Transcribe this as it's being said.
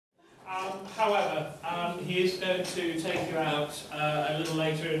However, he is going to take you out a little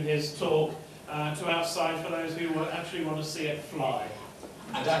later in his talk to outside for those who actually want to see it fly.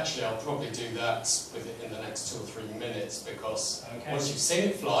 And actually, I'll probably do that with it in the next 2 or 3 minutes, because once you've seen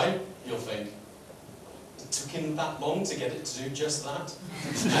it fly, you'll think, it took him that long to get it to do just that?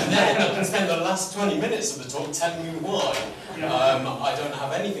 And then I can spend the last 20 minutes of the talk telling you why. I don't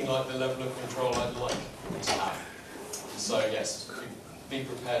have anything like the level of control I'd like to have. So yes, be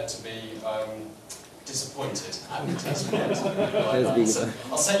prepared to be disappointed at the test point. So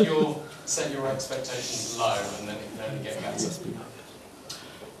I'll set your expectations low, and then it can only get better.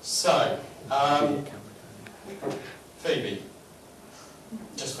 So, Phoebe,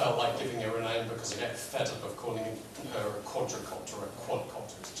 just felt like giving her a name because I get fed up of calling her a quadricopter or a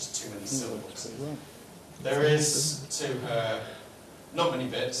quadcopter. It's just too many syllables. There is to her not many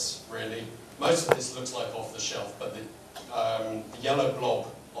bits, really. Most of this looks like off the shelf, but the yellow blob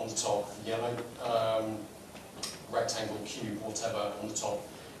on the top, the yellow rectangle, cube, whatever on the top,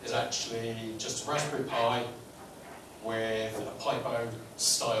 is actually just a Raspberry Pi with a Pipo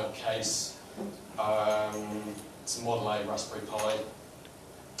style case. It's a Model A Raspberry Pi.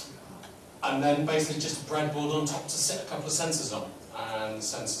 And then basically just a breadboard on top to sit a couple of sensors on. And the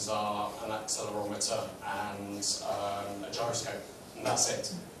sensors are an accelerometer and a gyroscope, and that's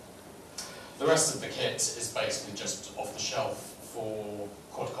it. The rest of the kit is basically just off the shelf for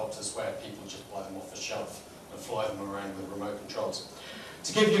quadcopters, where people just buy them off the shelf and fly them around with remote controls.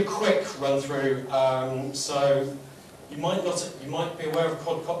 To give you a quick run through, so you might be aware of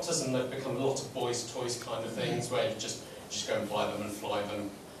quadcopters, and they've become a lot of boys' toys kind of things, where you just go and buy them and fly them.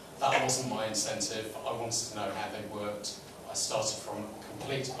 That wasn't my incentive. I wanted to know how they worked. I started from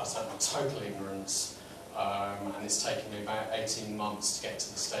total ignorance, and it's taken me about 18 months to get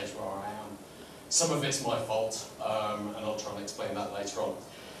to the stage where I am. Some of it's my fault, and I'll try and explain that later on.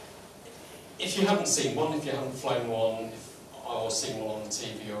 If you haven't seen one, if you haven't flown one, or seen one on the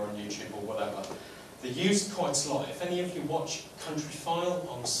TV or on YouTube or whatever, they're used quite a lot. If any of you watch Countryfile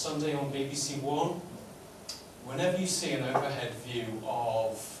on Sunday on BBC One, whenever you see an overhead view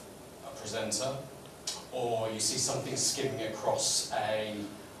of a presenter, or you see something skimming across a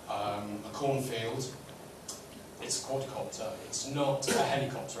cornfield, it's a quadcopter. It's not a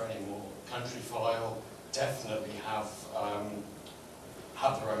helicopter anymore. Countryfile definitely have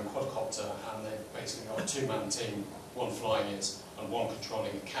their own quadcopter, and they've basically got a two-man team, one flying it and one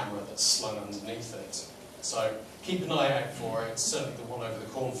controlling a camera that's slung underneath it. So keep an eye out for it. Certainly the one over the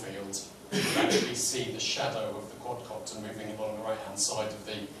cornfield, you can actually see the shadow of the quadcopter moving along the right-hand side of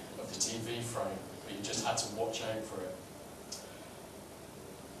the TV frame, but you just had to watch out for it.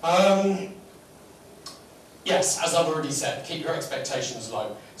 Yes, as I've already said, keep your expectations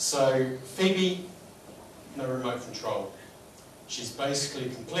low. So Phoebe, no remote control. She's basically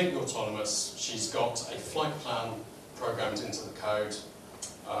completely autonomous. She's got a flight plan programmed into the code.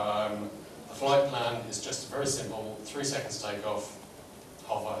 The flight plan is just very simple: 3 seconds takeoff,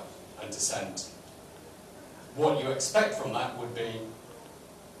 hover, and descent. What you expect from that would be,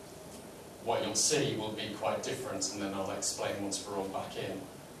 what you'll see will be quite different, and then I'll explain once we're all back in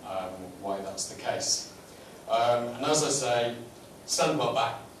why that's the case. And as I say, stand well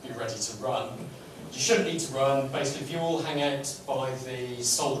back, be ready to run. You shouldn't need to run. Basically, if you all hang out by the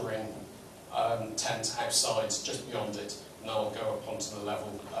soldering tent outside, just beyond it, and I'll go up onto the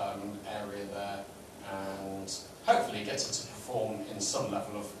level area there, and hopefully get it to perform in some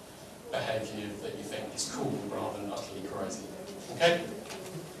level of behaviour that you think is cool rather than utterly crazy. Okay?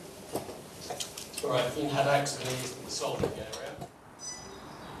 Alright, you can head out to the soldering area.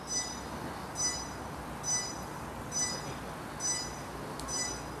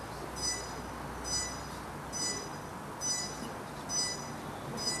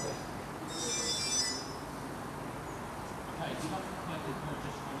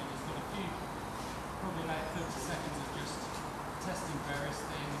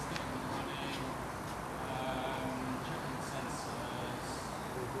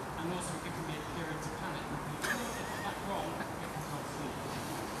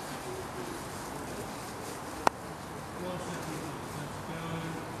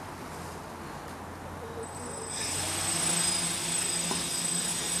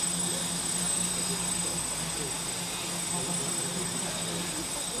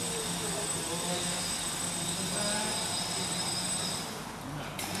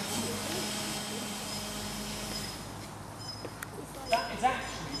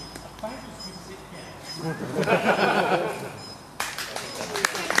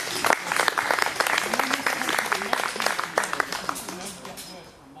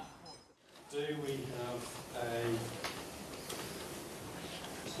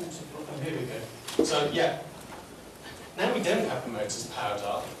 Oh, here we go. So yeah, now we don't have the motors powered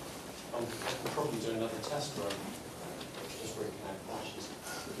up. I can probably do another test run. Just reconnect flashes.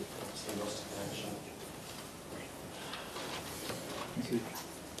 See, lost a connection. I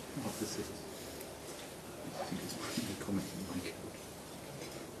think it's probably a comment in my code.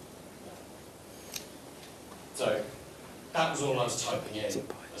 So that was all I was typing in as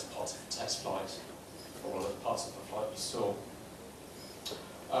part of the test flight, or as parts of the flight you saw.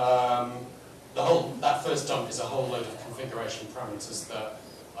 That first dump is a whole load of configuration parameters that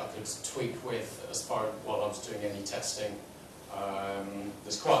I could tweak with as far as while I was doing any testing.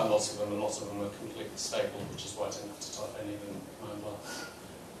 There's quite a lot of them. A lot of them are completely stable, which is why I didn't have to type any of them in the command line.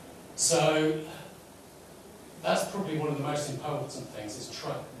 So that's probably one of the most important things. Is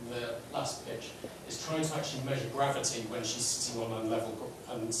the last pitch is trying to actually measure gravity when she's sitting on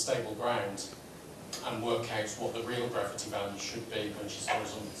unstable ground, and work out what the real gravity value should be when she's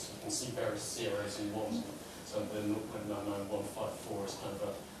horizontal. So you can see various zeros and ones. So the 0.99154 is kind of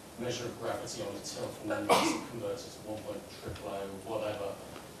a measure of gravity on a tilt, and then you convert it to 1.000, whatever,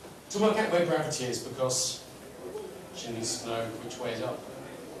 to work out where gravity is, because she needs to know which way is up.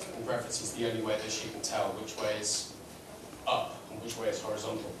 And gravity is the only way that she can tell which way is up and which way is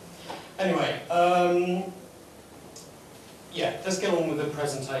horizontal. Anyway, yeah, let's get on with the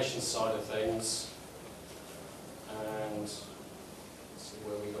presentation side of things. And see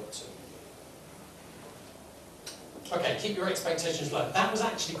where we got to. Okay, keep your expectations low. That was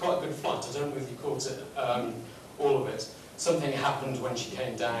actually quite a good flight. I don't know if you caught it, all of it. Something happened when she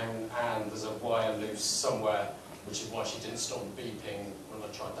came down, and there's a wire loose somewhere, which is why she didn't stop beeping when I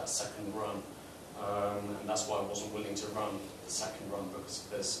tried that second run. And that's why I wasn't willing to run the second run,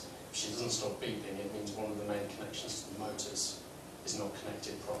 because if she doesn't stop beeping, it means one of the main connections to the motors is not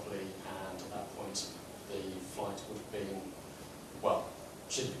connected properly, and at that point the flight would have been, well,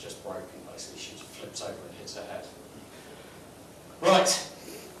 she'd have just broken basically. She'd have flipped over and hit her head. Right,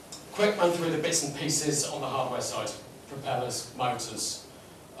 quick run through the bits and pieces on the hardware side. Propellers, motors.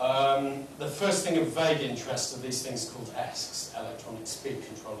 The first thing of vague interest are these things called ESCs, electronic speed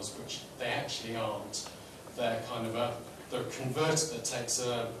controllers, which they actually aren't. They're kind of they're a converter that takes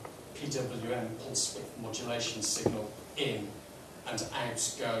a PWM pulse width modulation signal in, and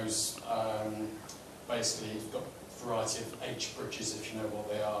out goes, basically you've got a variety of H bridges, if you know what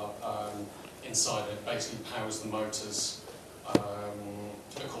they are, inside it. Basically powers the motors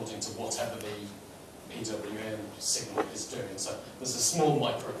according to whatever the PWM signal is doing. So there's a small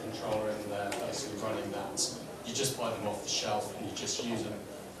microcontroller in there basically running that. You just buy them off the shelf and you just use them.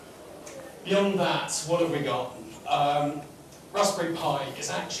 Beyond that, what have we got? Raspberry Pi is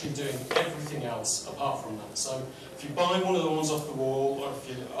actually doing everything else apart from that. So if you buy one of the ones off the wall, or if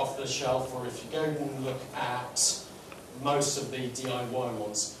you're off the shelf, or if you go and look at most of the DIY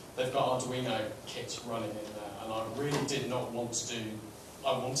ones, they've got Arduino kit running in there. And I really did not want to do,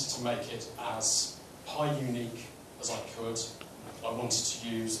 I wanted to make it as Pi unique as I could. I wanted to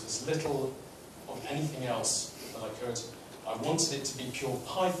use as little of anything else that I could. I wanted it to be pure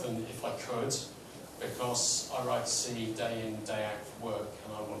Python if I could, because I write C day in, day out for work,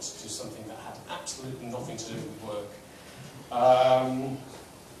 and I wanted to do something that had absolutely nothing to do with work.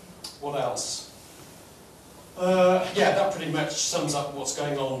 What else? Yeah, that pretty much sums up what's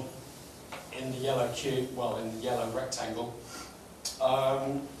going on in the yellow cube, well, in the yellow rectangle.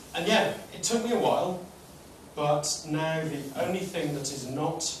 And yeah, it took me a while, but now the only thing that is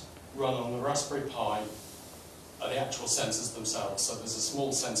not run on the Raspberry Pi are the actual sensors themselves. So there's a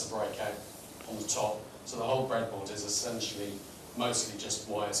small sensor breakout on the top, so the whole breadboard is essentially mostly just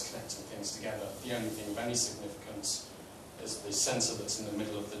wires connecting things together. The only thing of any significance is the sensor that's in the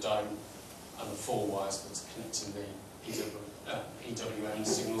middle of the dome and the 4 wires that's connecting the PWM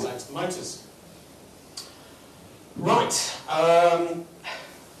signals out to the motors. Right.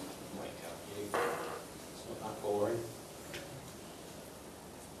 Wake up, you. It's not that boring.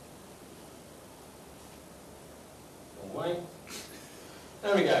 Wrong way.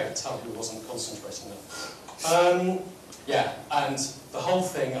 There we go. Tell who wasn't concentrating there. Yeah, and the whole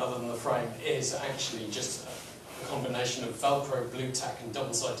thing, other than the frame, is actually just a combination of Velcro, blue tack, and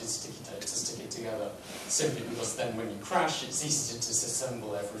double-sided sticky tape to stick it together. Simply because then, when you crash, it's easy to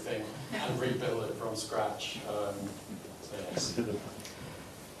disassemble everything and rebuild it from scratch. So yes.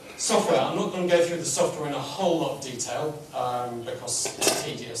 Software. I'm not going to go through the software in a whole lot of detail because it's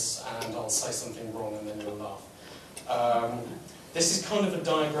tedious, and I'll say something wrong and then you'll laugh. This is kind of a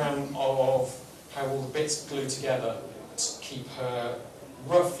diagram of how all the bits glue together to keep her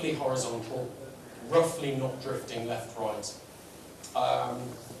roughly horizontal, roughly not drifting left-right.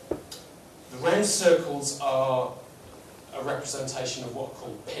 The round circles are a representation of what are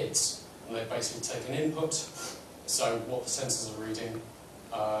called PIDs, and they basically take an input, so what the sensors are reading,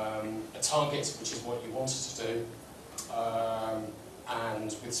 a target, which is what you want it to do,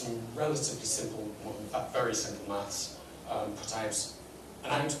 and with some relatively simple, well, in fact very simple maths, put out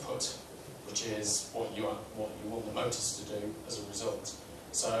an output, which is what you want the motors to do as a result.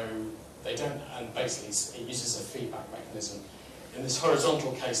 So they don't, and basically it uses a feedback mechanism. In this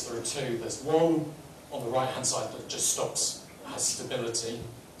horizontal case, there are two. There's one on the right-hand side that just stops, has stability,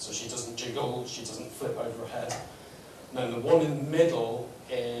 so she doesn't jiggle, she doesn't flip over her head. And then the one in the middle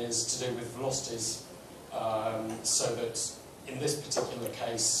is to do with velocities, so that in this particular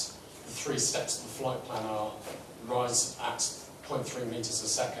case, the 3 steps of the flight plan are rise at 0.3 meters a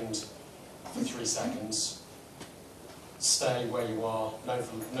second for 3 seconds, stay where you are,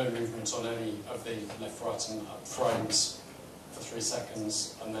 no movement on any of the left, right and up frames for 3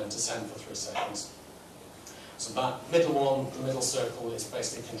 seconds, and then descend for 3 seconds. So that middle one, the middle circle, is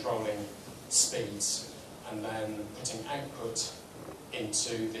basically controlling speeds, and then putting output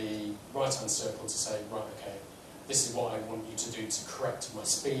into the right-hand circle to say, right, okay, this is what I want you to do to correct my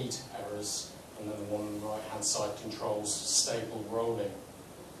speed errors, and then the one on the right-hand side controls stable rolling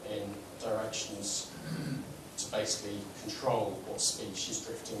in directions to basically control what speed she's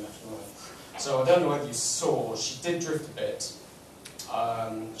drifting left and right. So I don't know whether you saw, she did drift a bit.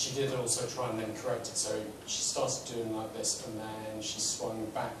 She did also try and then correct it, so she started doing like this and then she swung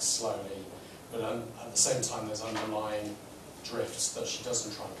back slowly, but at the same time there's underlying drifts that she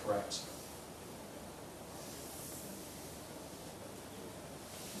doesn't try and correct.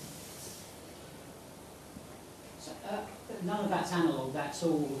 So, none of that's analogue, that's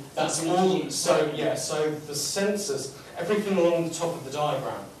all... That's all, so yeah, so the sensors, everything along the top of the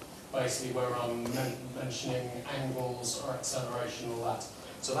diagram, basically where I'm mentioning angles or acceleration, all that.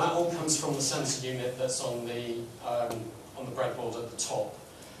 So that all comes from the sensor unit that's on the breadboard at the top.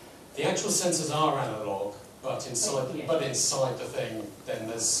 The actual sensors are analog, but inside the thing, then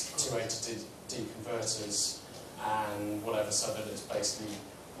there's 280 D converters and whatever, so that it's basically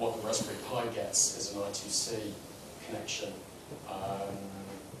what the Raspberry Pi gets is an I2C connection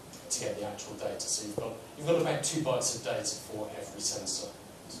to get the actual data. So you've got about 2 bytes of data for every sensor.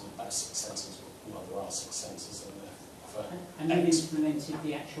 So about 6 sensors. Well, there are 6 sensors in there. For and you've implemented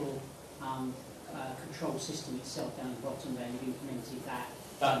the actual control system itself down the bottom there. You've implemented that.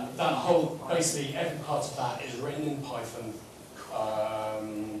 That whole, basically every part of that is written in Python,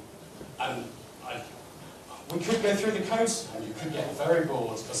 and we could go through the code, and you could get very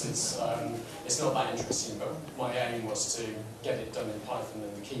bored because it's not that interesting. But my aim was to get it done in Python,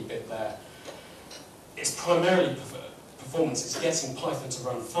 and the key bit there is primarily performance. It's getting Python to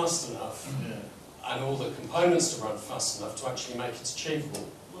run fast enough, and all the components to run fast enough to actually make it achievable.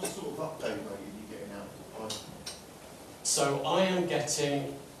 What sort of update rate are you getting out of Python? So I am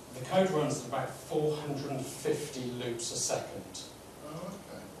getting, the code runs at about 450 loops a second. Oh,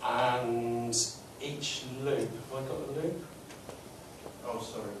 okay. And each loop, have I got a loop? Oh,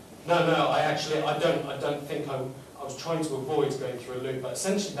 sorry. No, I don't think I was trying to avoid going through a loop, but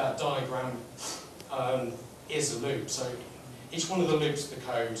essentially that diagram is a loop. So each one of the loops of the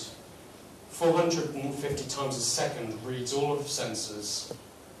code, 450 times a second, reads all of the sensors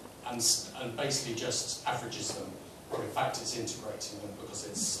and basically just averages them. Or in fact, it's integrating them because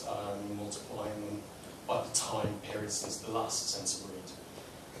it's multiplying them by the time period since the last sensor read.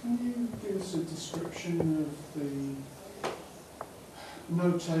 Can you give us a description of the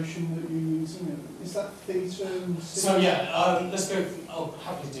notation that you're using? Is that theta and So yeah, let's go, I'll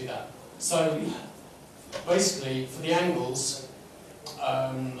happily do that. So basically, for the angles,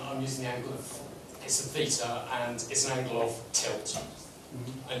 I'm using the angle of, it's a theta and it's an angle of tilt.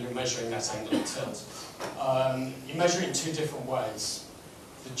 And you're measuring that angle of tilt. You measure it in 2 different ways.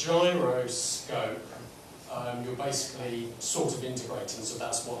 The gyroscope, you're basically sort of integrating, so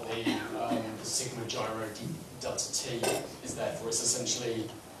that's what the sigma gyro delta t is there for. It's essentially,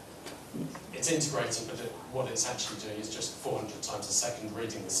 it's integrating, but what it's actually doing is just 400 times a second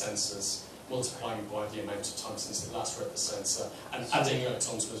reading the sensors, multiplying by the amount of time since it last read the sensor, and adding it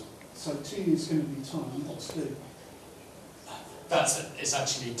onto a... So t is going to be time, what's d? It's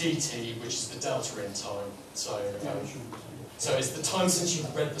actually dt, which is the delta in time. So it's the time since you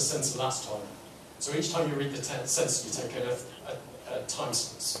read the sensor last time. So each time you read the sensor, you take a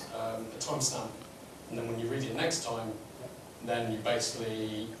timestamp, and then when you read it next time, then you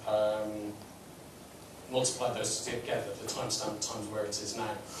basically multiply those together, the timestamp times where it is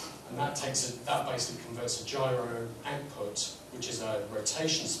now, and that basically converts a gyro output, which is a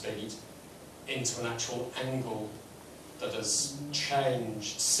rotation speed, into an actual angle that has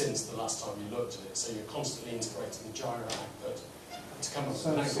changed since the last time you looked at it. So you're constantly integrating the gyro output to come up with So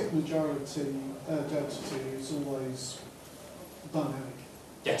an angle. sigma gyro T, delta T is always dynamic.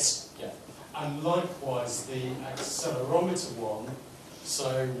 Yes, yeah. And likewise, the accelerometer one,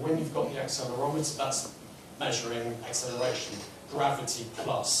 so when you've got the accelerometer, that's measuring acceleration, gravity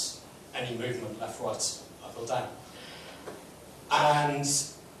plus any movement left, right, up or down. And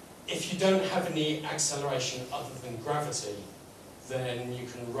if you don't have any acceleration other than gravity, then you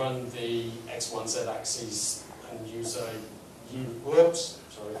can run the X, Y, and Z axes and use a whoops,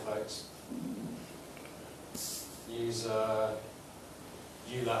 sorry folks, use a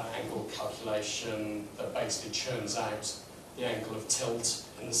Euler angle calculation that basically churns out the angle of tilt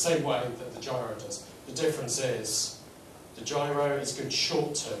in the same way that the gyro does. The difference is the gyro is good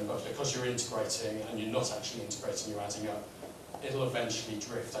short term, but because you're integrating and you're not actually integrating, you're adding up, it'll eventually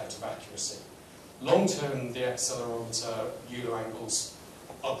drift out of accuracy. Long term, the accelerometer Euler angles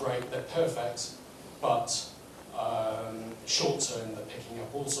are great, they're perfect, but short term, they're picking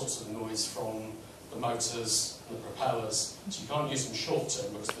up all sorts of noise from the motors and the propellers, so you can't use them short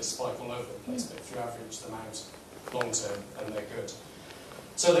term because they spike all over the place, but if you average them out long term, then they're good.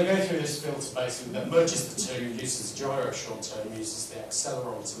 So they go through this filter basically that merges the two, uses the gyro short term, uses the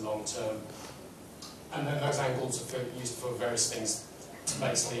accelerometer long term, and then those angles are used for various things to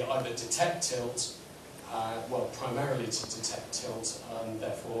basically either detect tilt, well, primarily to detect tilt, and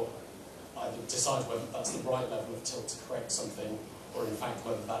therefore either decide whether that's the right level of tilt to correct something, or in fact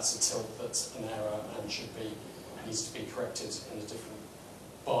whether that's a tilt that's an error and needs to be corrected in a different,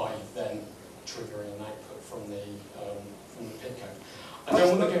 by then triggering an output from the PID code. I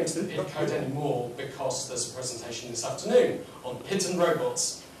don't want to go into the PID code anymore because there's a presentation this afternoon on PIDs and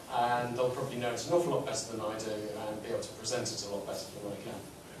robots, and they'll probably know it an awful lot better than I do and be able to present it a lot better than I can.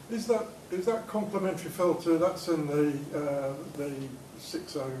 Is that complementary filter? That's in the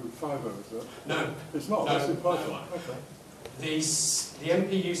 6050, is it? No, it's not. No, It's in Python. no. Okay. The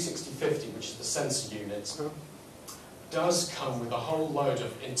MPU 6050, which is the sensor unit, does come with a whole load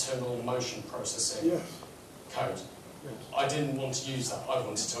of internal motion processing code. Yes. I didn't want to use that. I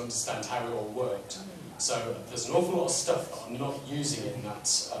wanted to understand how it all worked. So there's an awful lot of stuff that I'm not using in that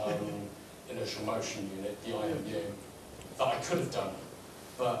inertial motion unit, the IMU, that I could have done.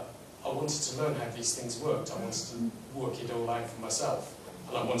 But I wanted to learn how these things worked. I wanted to work it all out for myself.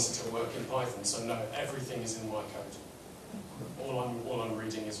 And I wanted to work in Python. So no, everything is in my code. All I'm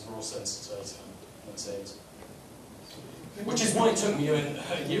reading is raw sensor data. That's it. Which is why it took me a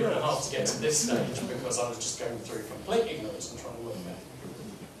year and a half to get to this stage, because I was just going through complete ignorance and trying to work it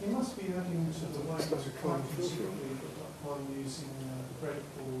out. You must be adding to the weight quite considerably by using the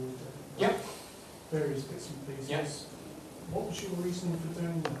breadboard, Yep. various bits and pieces. Yep. What was your reason for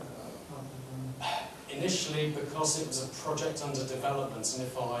doing that? Initially, because it was a project under development, and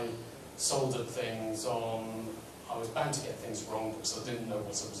if I soldered things on, I was bound to get things wrong because I didn't know what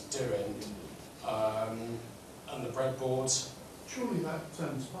I was doing. And the breadboard. Surely that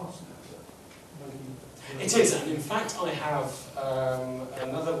term's past now, It is, and in fact I have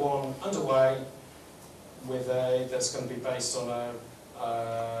another one underway with that's going to be based on a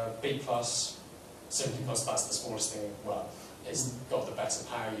B+, simply because that's the smallest thing. Well, it's got the better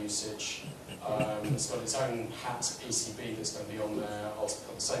power usage. It's got its own hat PCB that's going to be on there. I'll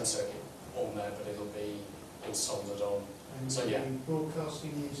put the same circuit on there, but it'll be all soldered on. And So yeah.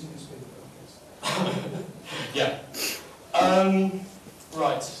 Broadcasting using a speaker, Yeah.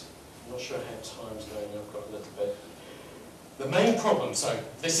 Right. I'm not sure how time's going. I've got a little bit. The main problem. So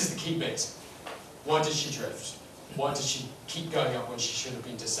this is the key bit. Why did she drift? Why did she keep going up when she should have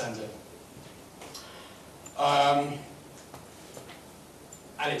been descending? And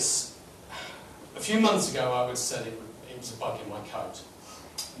it's a few months ago I would have said it was a bug in my code.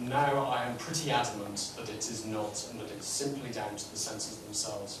 Now I am pretty adamant that it is not, and that it's simply down to the sensors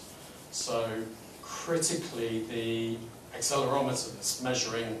themselves. So critically, the accelerometer that's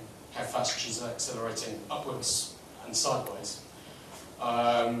measuring how fast she's accelerating upwards and sideways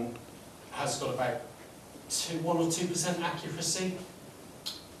has got about 1 or 2% accuracy,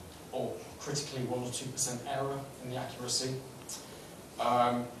 or critically 1 or 2% error in the accuracy.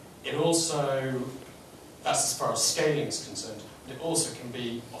 It also, that's as far as scaling is concerned, but it also can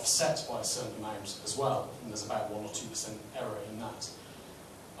be offset by a certain amount as well, and there's about 1 or 2% error in that.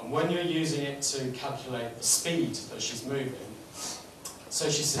 And when you're using it to calculate the speed that she's moving, so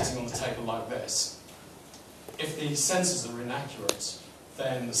she's sitting on the table like this, if the sensors are inaccurate,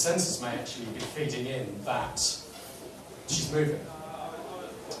 then the sensors may actually be feeding in that she's moving.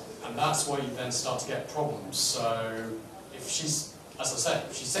 And that's where you then start to get problems. So if she's, as I said,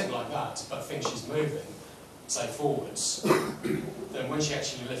 if she's sitting like that, but thinks she's moving, say forwards, then when she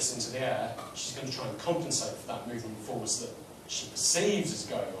actually lifts into the air, she's going to try and compensate for that movement forwards that she perceives is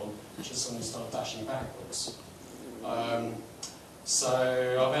going on, she'll suddenly start dashing backwards.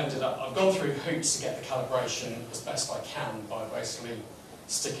 So I've gone through hoops to get the calibration as best I can by basically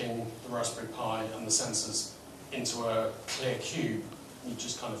sticking the Raspberry Pi and the sensors into a clear cube. You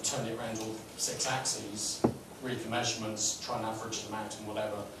just kind of turn it around all 6 axes, read the measurements, try and average them out and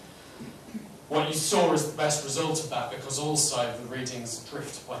whatever. What you saw is the best result of that, because also the readings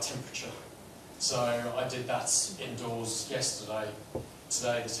drift by temperature. So I did that indoors yesterday.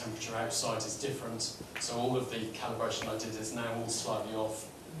 Today the temperature outside is different, so all of the calibration I did is now all slightly off,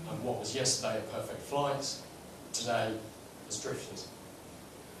 and what was yesterday a perfect flight, today has drifted.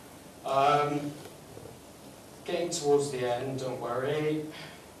 Getting towards the end, don't worry.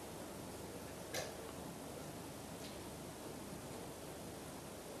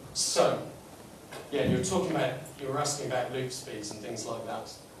 So, yeah, you were asking about loop speeds and things like that.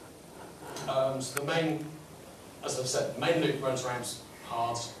 So the main, as I've said, the main loop runs around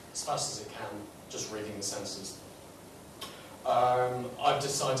hard, as fast as it can, just reading the sensors. I've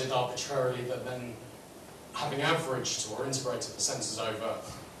decided arbitrarily that then, having averaged or integrated the sensors over,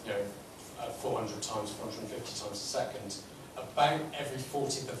 400 times, 450 times a second, about every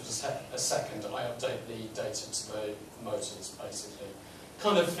 40th of a second, I update the data to the motors, basically.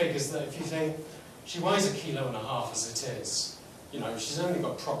 Kind of figures that if you think, she weighs 1.5 kilos as it is, she's only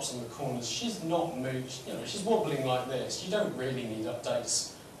got props on the corners, she's not moved, she's wobbling like this, you don't really need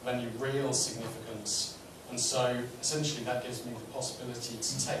updates of any real significance. And so, essentially, that gives me the possibility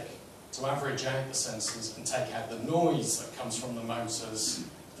to average out the sensors and take out the noise that comes from the motors,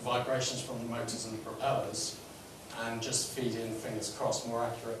 the vibrations from the motors and the propellers, and just feed in, fingers crossed, more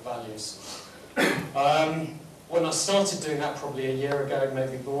accurate values. When I started doing that probably a year ago,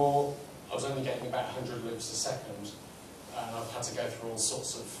 maybe more, I was only getting about 100 loops a second, and I've had to go through all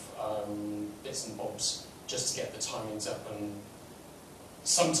sorts of bits and bobs just to get the timings up, and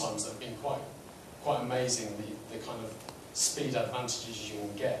sometimes they've been quite amazing, the kind of speed advantages you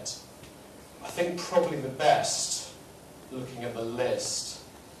can get. I think probably the best, looking at the list,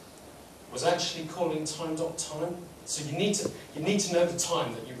 was actually calling time.time. So you need to know the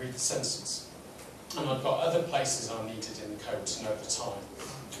time that you read the sensors. And I've got other places I needed in the code to know the time.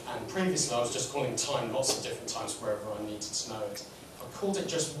 And previously I was just calling time lots of different times wherever I needed to know it. I called it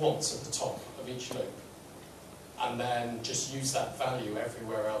just once at the top of each loop, and then just use that value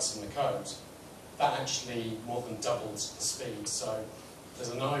everywhere else in the code. That actually more than doubled the speed. So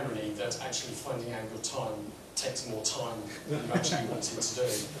there's an irony that actually finding out your time takes more time than you actually wanted to do.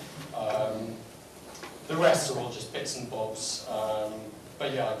 The rest are all just bits and bobs.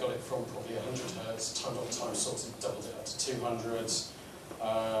 But yeah, I got it from probably 100 Hz, time.time sort of doubled it up to 200.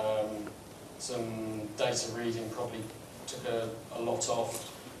 Some data reading probably took a lot off.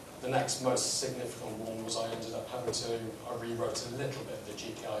 The next most significant one was I rewrote a little bit of the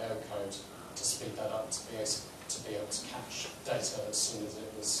GPIO code to speed that up to be able to catch data as soon as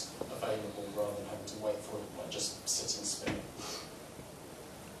it was available, rather than having to wait for it by just sitting still.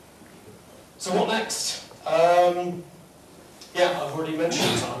 So what next? Yeah, I've already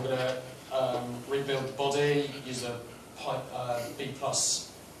mentioned I'm going to rebuild the body, use a B+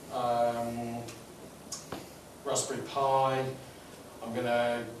 Raspberry Pi. I'm going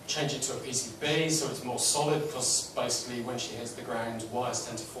to change it to a PCB so it's more solid, because basically when she hits the ground, wires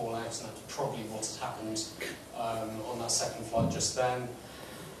tend to fall out, and that's probably what has happened on that second flight just then.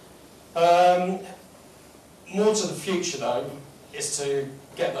 More to the future though, is to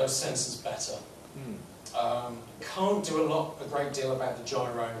get those sensors better. Can't do a great deal about the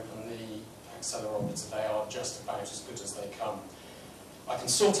gyro and the accelerometer. They are just about as good as they come. I can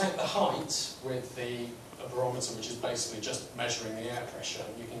sort out the height with the barometer, which is basically just measuring the air pressure.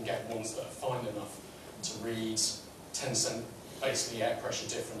 You can get ones that are fine enough to read basically air pressure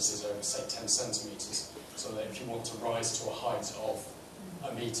differences over, say, 10 centimetres. So that if you want to rise to a height of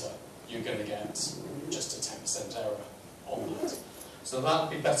 1 metre, you're going to get just a 10% error on that. So that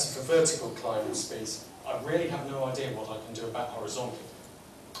would be better for vertical climbing speeds. I really have no idea what I can do about horizontal.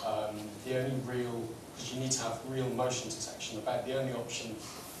 The only real, because you need to have real motion detection, about the only option,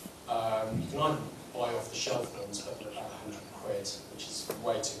 you can either buy off the shelf ones, but they're about 100 quid, which is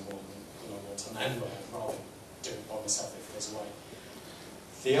way too more than I want. And anyway, I'd rather do it by myself if there's a way.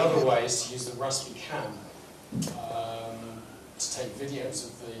 The other way is to use the Raspberry Cam to take videos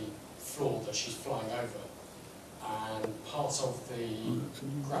of the floor that she's flying over. And part of the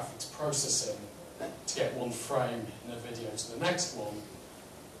graphics processing to get one frame in a video to the next one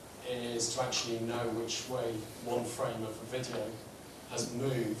is to actually know which way one frame of a video has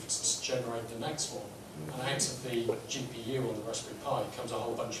moved to generate the next one. And out of the GPU on the Raspberry Pi comes a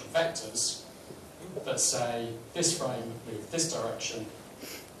whole bunch of vectors that say this frame move this direction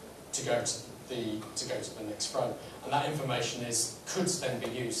to go to the next frame. And that information could then be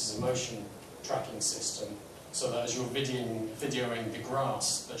used as a motion tracking system, so that as you're videoing the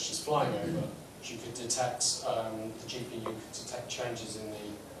grass that she's flying over, she could detect, the GPU could detect changes in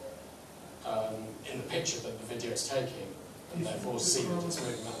the picture that the video is taking, and therefore see that it's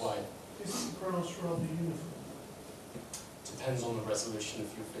moving that way. Is the grass rather uniform? Depends on the resolution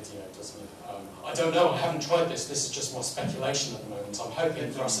of your video, doesn't it? I don't know, I haven't tried this. This is just my speculation at the moment. I'm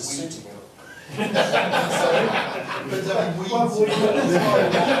hoping for us is suitable. We do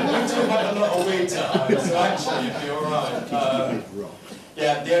have a lot of weeds at home, so actually you'd be alright.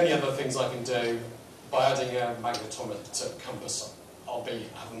 Yeah, the only other things I can do, by adding a magnetometer compass, I'll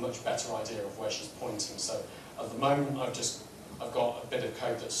have a much better idea of where she's pointing. So at the moment I've got a bit of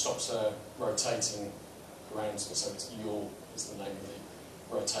code that stops her rotating around, so it's yaw is the name of the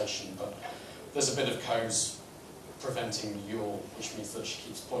rotation, but there's a bit of code preventing the yaw, which means that she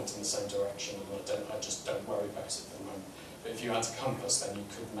keeps pointing the same direction, and I just don't worry about it at the moment. But if you had a compass, then you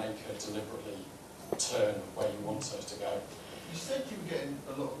could make her deliberately turn where you want her to go. You said you were getting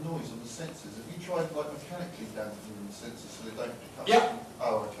a lot of noise on the sensors. Have you tried like mechanically damping the sensors so they don't pick up? Yeah.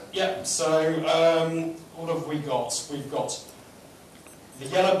 Oh, okay. Yeah, so what have we got? We've got the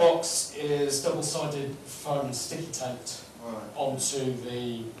yellow box is double-sided foam sticky taped onto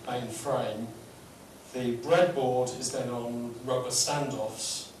the main frame. The breadboard is then on rubber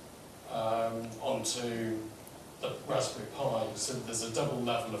standoffs onto the Raspberry Pi, so there's a double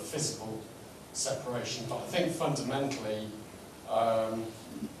level of physical separation. But I think fundamentally,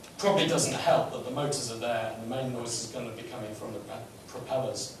 probably doesn't help that the motors are there and the main noise is going to be coming from the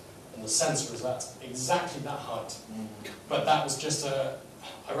propellers, and the sensor is at exactly that height. But that was just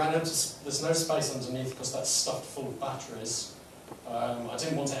I ran into, there's no space underneath because that's stuffed full of batteries. I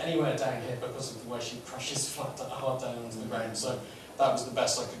didn't want it anywhere down here because of the way she crashes hard down onto the ground, so that was the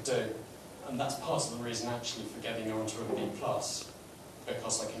best I could do. And that's part of the reason actually for getting her onto a B+,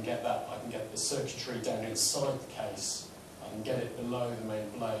 because I can get the circuitry down inside the case, I can get it below the main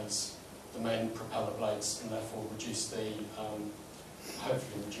blades, the main propeller blades, and therefore reduce the,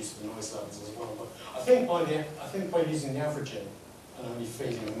 hopefully reduce the noise levels as well. But I think by using the averaging and only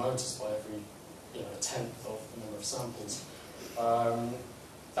feeding the motors by every, a tenth of the number of samples,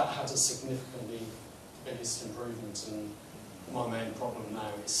 that had a significantly biggest improvement, and my main problem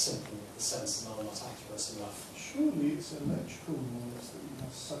now is simply that the sensors are not accurate enough. Surely it's electrical noise that you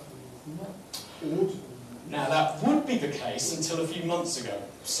must suffer with, not audible noise. Now that would be the case until a few months ago.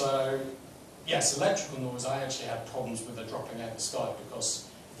 So yes, electrical noise, I actually had problems with it dropping out of the sky, because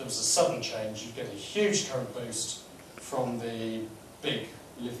if there was a sudden change, you'd get a huge current boost from the big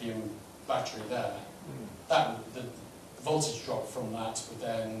lithium battery there. The voltage drop from that would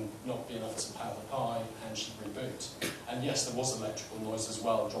then not be enough to power the Pi, and she'd reboot. And yes, there was electrical noise as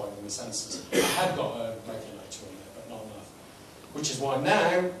well driving the sensors. I had got a regulator in there, but not enough. Which is why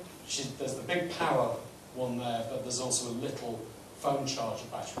now there's the big power one there, but there's also a little phone charger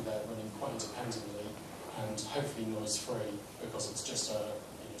battery there running quite independently and hopefully noise-free, because it's just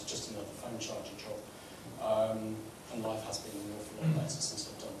another phone charger job. And life has been an awful lot better since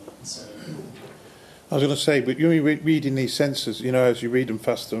I've done that. So. I was going to say, but you're reading these sensors, as you read them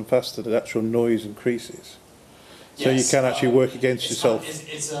faster and faster, the actual noise increases. So yes, you can actually work against yourself.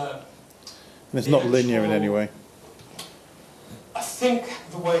 And it's not linear in any way. I think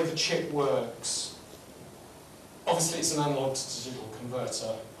the way the chip works, obviously it's an analog to digital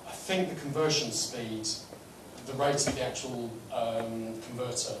converter. I think the conversion speed, the rate of the actual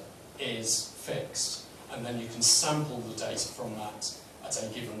converter is fixed, and then you can sample the data from that at a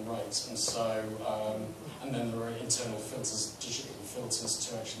given rate, and so and then there are internal filters, digital filters,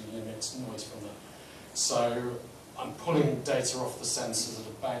 to actually limit noise from that. So I'm pulling data off the sensors at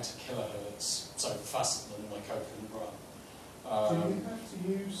about kilohertz, so faster than my code can run. Do you have to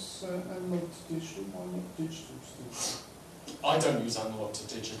use analog to digital? Why not digital to digital? I don't use analog to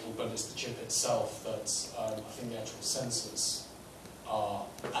digital, but it's the chip itself that I think the actual sensors are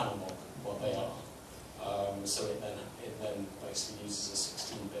analog, well they are. So it then basically uses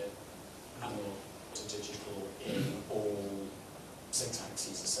a 16-bit analog to digital in all 6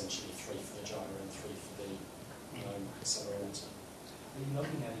 axes, essentially, 3 for the gyro and 3 for the accelerometer. Are you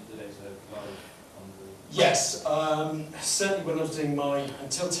looking at the data live on the... Yes, certainly when I was doing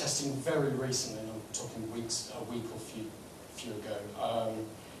until testing very recently, and I'm talking a week or few ago,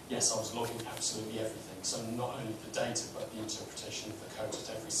 yes, I was logging absolutely everything. So not only the data, but the interpretation of the code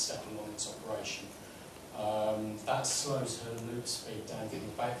at every step along its operation. that slows her loop speed down from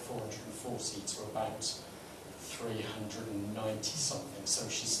about 440 to about 390 something. So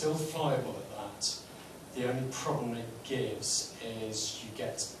she's still flyable at that. The only problem it gives is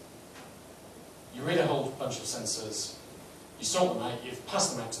you read a whole bunch of sensors, you sort them out, you pass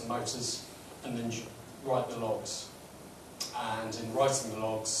them out to the motors, and then you write the logs. And in writing the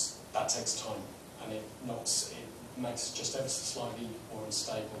logs, that takes time, and it makes it just ever so slightly more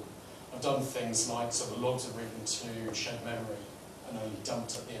unstable. I've done things like, so the logs are written to shared memory and only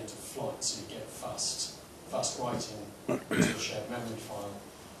dumped at the end of flight, so you get fast writing to a shared memory file.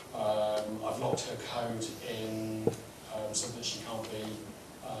 I've locked her code in so that she can't be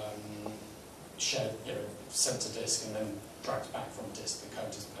shared, sent to disk and then dragged back from disk. The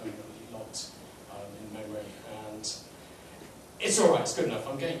code is permanently locked in memory, and it's all right. It's good enough.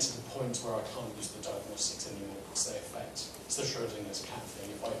 I'm getting to the point where I can't use the diagnostics anymore because they affect. It's the Schrodinger's cat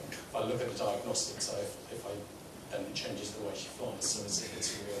thing. If I look at the diagnostics, then it changes the way she flies. So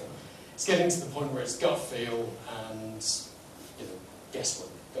it's real. It's getting to the point where it's gut feel and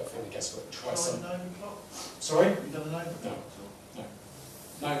guesswork. Gut feel and guesswork. Try some. Sorry? Have you done an overclock?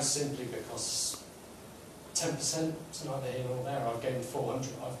 No, simply because 10%, it's neither here nor there. I've gained 400.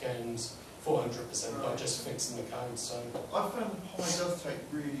 I've gained 400% by just fixing the code. So I found the Pi does take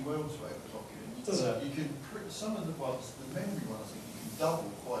really well to overclock it. Does it? You can some of the ones, the memory ones, I think you can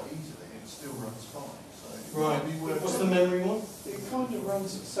double quite easily and it still runs fine. So it might be worth What's the memory one? It kind of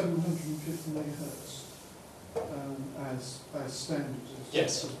runs at 750 megahertz as standard,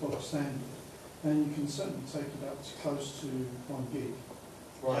 Yes. as box standard, and you can certainly take it up to close to 1 gig.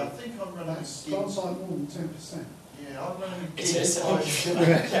 Yeah, I think I'm running. That's like more than 10%. Yeah, I'm running. It is.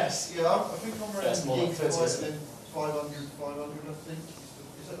 Yes. Yeah, I think I'm running. That's more than 30, isn't it? 500, I think.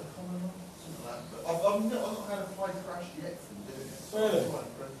 Is that the common one? Something like that. But I've not had a Pi crash yet from doing it. So Really? I'm quite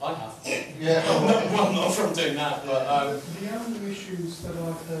impressed. I have. Yeah. Well, not from doing that, but The only issues that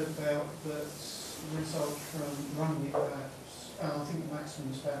I've heard about that result from running it at, I think the maximum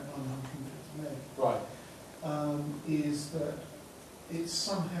is about 950 meg, right. is that it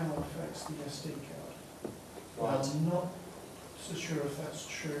somehow affects the SD card. Right. I'm not so sure if that's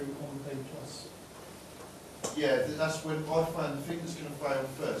true on B+. Yeah, that's when I found the thing that's going to fail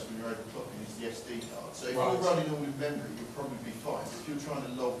first when you're overclocking is the SD card. So if Right. you're running all in memory, you'll probably be fine. If you're trying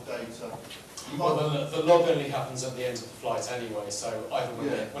to log data, you Well, might. the log only happens at the end of the flight anyway, so either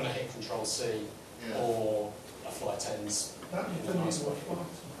when I hit Control C Yeah. or a flight ends. That would in a limit nice your way. flight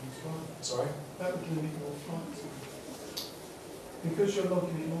times, right? Sorry? That would limit your flight time. Because you're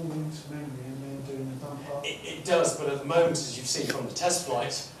logging it all into memory and then doing a dump up. It does, but at the moment, as you've seen from the test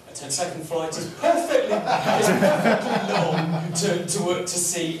flight, a 10-second flight is perfectly long to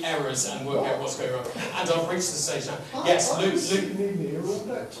see errors and work out what's going wrong. And I've reached the stage now. Yes, I Luke. was sitting in here all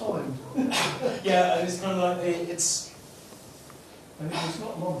that time. Yeah, and it's kind of like it's. And it's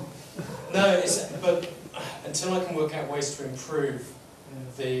not long. No, but until I can work out ways to improve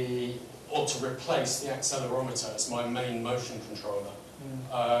or to replace the accelerometer as my main motion controller,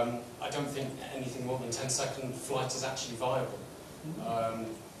 I don't think anything more than 10-second flight is actually viable.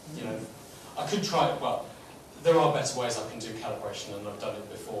 I could try it. Well, there are better ways I can do calibration, and I've done it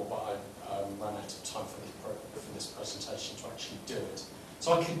before, but I ran out of time for this presentation to actually do it.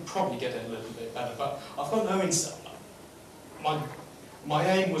 So I could probably get it a little bit better, but I've got no insight. My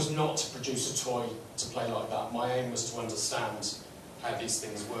aim was not to produce a toy to play like that. My aim was to understand how these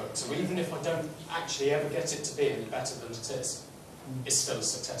things work. So even if I don't actually ever get it to be any better than it is, it's still a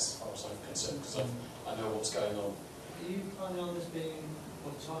success as far as I'm concerned, because I know what's going on. Are you planning on this being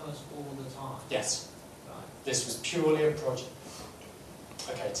autonomous all the time? Yes. Right. This was purely a project.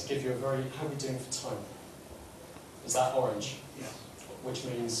 Okay, to give you a very... How are we doing for time? Is that orange? Yes. Which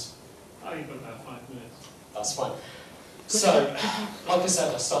means... Oh, you've got about 5 minutes. That's fine. So, like I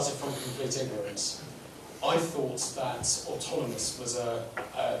said, I started from complete ignorance. I thought that autonomous was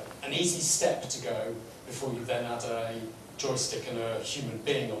an easy step to go before you then add a joystick and a human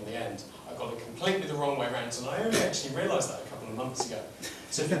being on the end. I got it completely the wrong way around, and I only actually realised that a couple of months ago.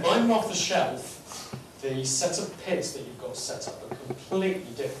 So if you buy them off the shelf, the set of pits that you've got set up are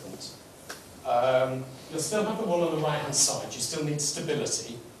completely different. You'll still have the one on the right-hand side. You still need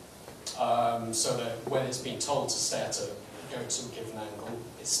stability, so that when it's been told to stay at go to a given angle,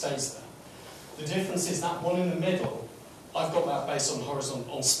 it stays there. The difference is that one in the middle, I've got that based on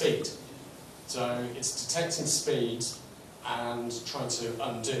horizontal speed. So it's detecting speed and trying to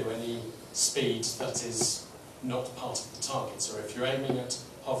undo any speed that is not part of the target. So if you're aiming at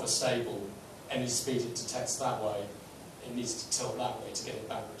hover stable, any speed it detects that way, it needs to tilt that way to get it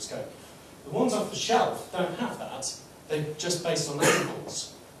back where it's going. The ones off the shelf don't have that. They're just based on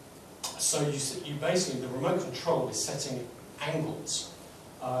angles. So you basically, the remote control is setting angles.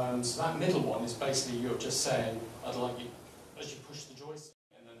 So that middle one is basically you're just saying, I'd like you, as you push the joystick,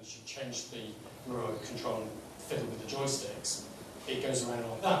 and then as you change the remote control and fiddle with the joysticks, it goes around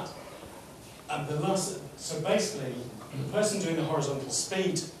like that. And the last, so basically, the person doing the horizontal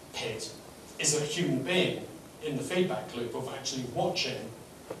speed PID is a human being in the feedback loop of actually watching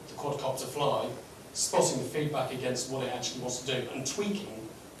the quadcopter fly, spotting the feedback against what it actually wants to do, and tweaking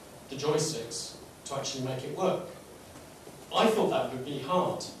the joysticks to actually make it work. I thought that would be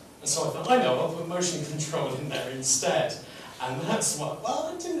hard, and so I thought, I know, I'll put motion control in there instead. And that's what, well,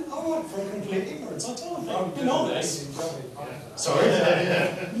 I went from complete ignorance, I told you, I've been honest. Sorry?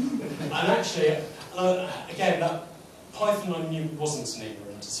 And actually, again, that Python I knew wasn't an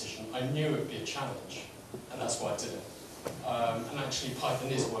ignorant decision. I knew it would be a challenge, and that's why I did it. And actually,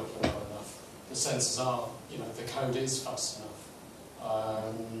 Python is working well enough. The sensors are, you know, the code is fast enough.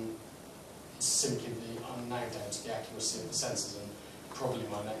 It's simply I'm now down to the accuracy of the sensors, and probably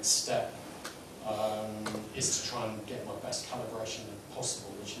my next step is to try and get my best calibration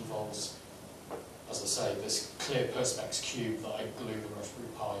possible, which involves, as I say, this clear Perspex cube that I glue the Raspberry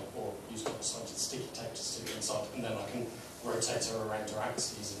Pi or use double-sided sticky tape to stick inside, and then I can rotate her around her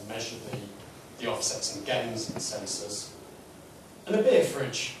axes and measure the offsets and gains in sensors. And a beer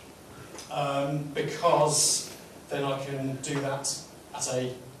fridge, because then I can do that at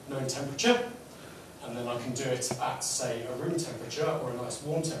a known temperature, and then I can do it at, say, a room temperature or a nice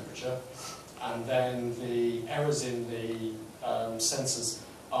warm temperature, and then the errors in the sensors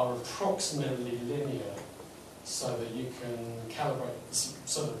are approximately linear, so that you can calibrate,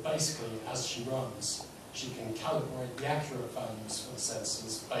 so that basically as she runs, she can calibrate the accurate values for the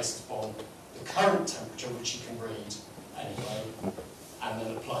sensors based upon the current temperature, which she can read anyway, and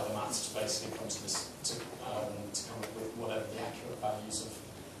then apply the maths to basically come to this, to come up with whatever the accurate values of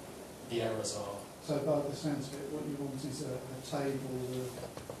the errors are. So by the sense of it, what you want is a table of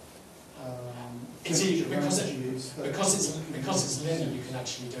because it's linear, you can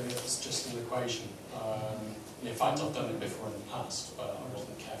actually do it as just an equation. In fact, I've done it before in the past, but I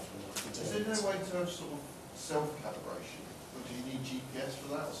wasn't careful enough to do it. Is there no way to have sort of self-calibration? Or do you need GPS for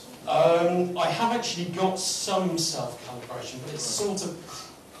that or something? I have actually got some self-calibration, but it's sort of,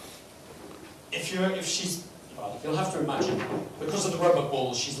 if she's, well, you'll have to imagine, because of the rubber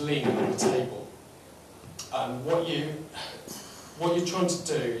ball, she's leaning on the table. And what you're trying to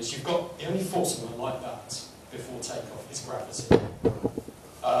do is you've got, the only force on her like that before takeoff is gravity.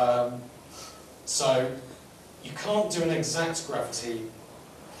 So you can't do an exact gravity.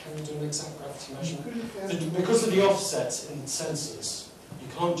 Can you do an exact gravity measurement? Because of the offset in sensors, you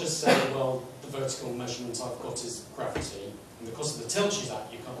can't just say, well, the vertical measurement I've got is gravity, and because of the tilt she's at,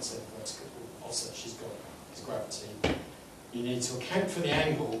 you can't say the vertical offset she's got is gravity. You need to account for the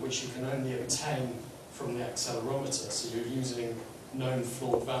angle, which you can only obtain from the accelerometer, so you're using known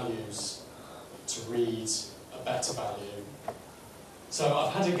flawed values to read a better value. So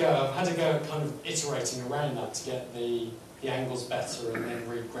I've had to go kind of iterating around that to get the angles better and then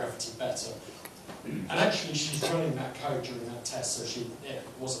read gravity better. And actually she's running that code during that test, so it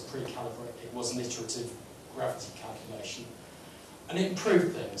was a pre-calibrated, it was an iterative gravity calculation. And it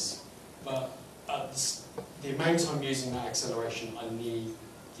improved things, but the amount I'm using that acceleration, I need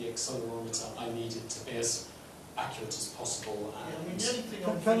the accelerometer, I need it to be as accurate as possible. And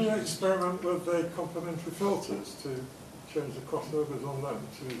can you experiment with the complementary filters to change the crossovers on them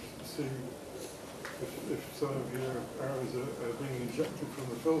to see if some of your errors are being injected from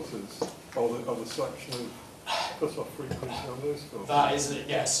the filters or the selection of cut-off frequency on those filters? That is it,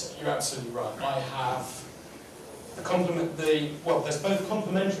 yes, you're absolutely right. I have there's both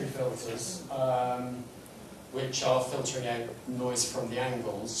complementary filters, which are filtering out noise from the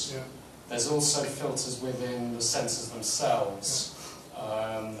angles. Yeah. There's also filters within the sensors themselves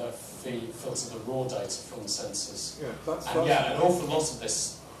that filter the raw data from the sensors. Yeah, an awful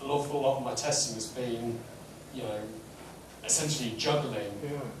lot of my testing has been, you know, essentially juggling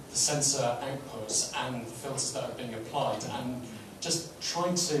the sensor outputs and the filters that are being applied, and just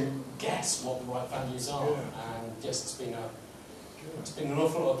trying to guess what the right values are. And yes, it's been an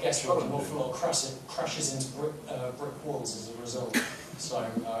awful lot of guesswork, an awful lot of crashes into brick walls as a result. So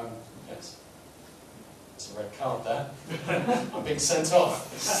yes, it's a red card there. I'm being sent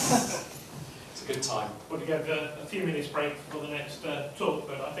off. It's a good time. We'll give a few minutes break for the next talk,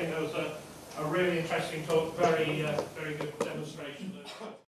 but I think that was a really interesting talk, very good demonstration.